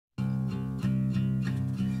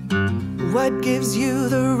What gives you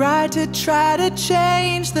the right to try to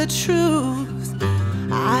change the truth?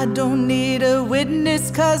 I don't need a witness,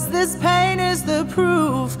 cause this pain is the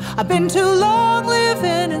proof. I've been too long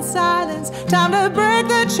living in silence. Time to break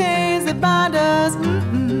the chains that bind us.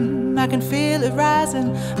 I can feel it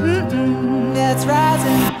rising. Yeah, it's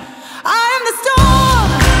rising. I am the storm.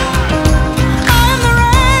 I am the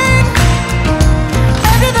rain.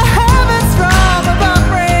 Enter the heavens from above,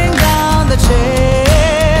 bring down the change.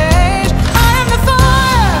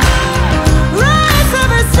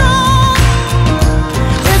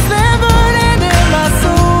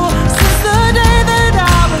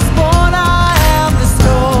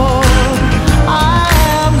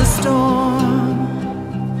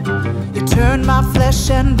 Flesh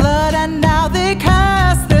and blood, and now they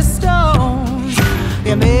cast their stones.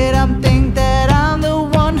 You made them think that I'm the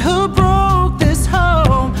one who broke this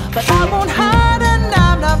home, but I won't hide and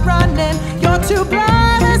I'm not running. You're too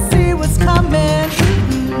blind to see what's coming.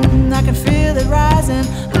 I can feel it rising.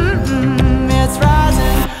 It's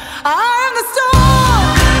rising. I am the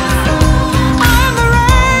storm. I am the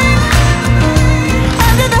rain.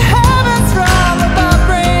 Enter the heavens from above,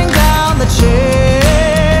 bring down the change.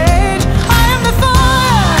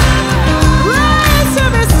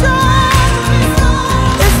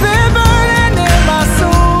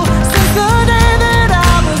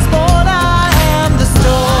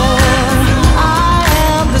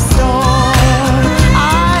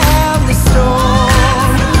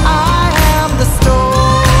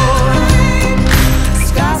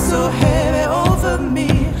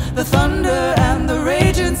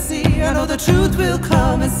 The truth will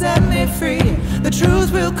come and set me free. The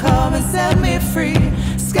truth will come and set me free.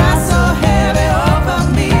 Sky so heavy over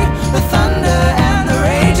me, the thunder and the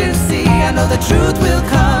raging sea. I know the truth will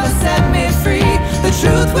come and set me free. The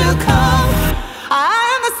truth will come.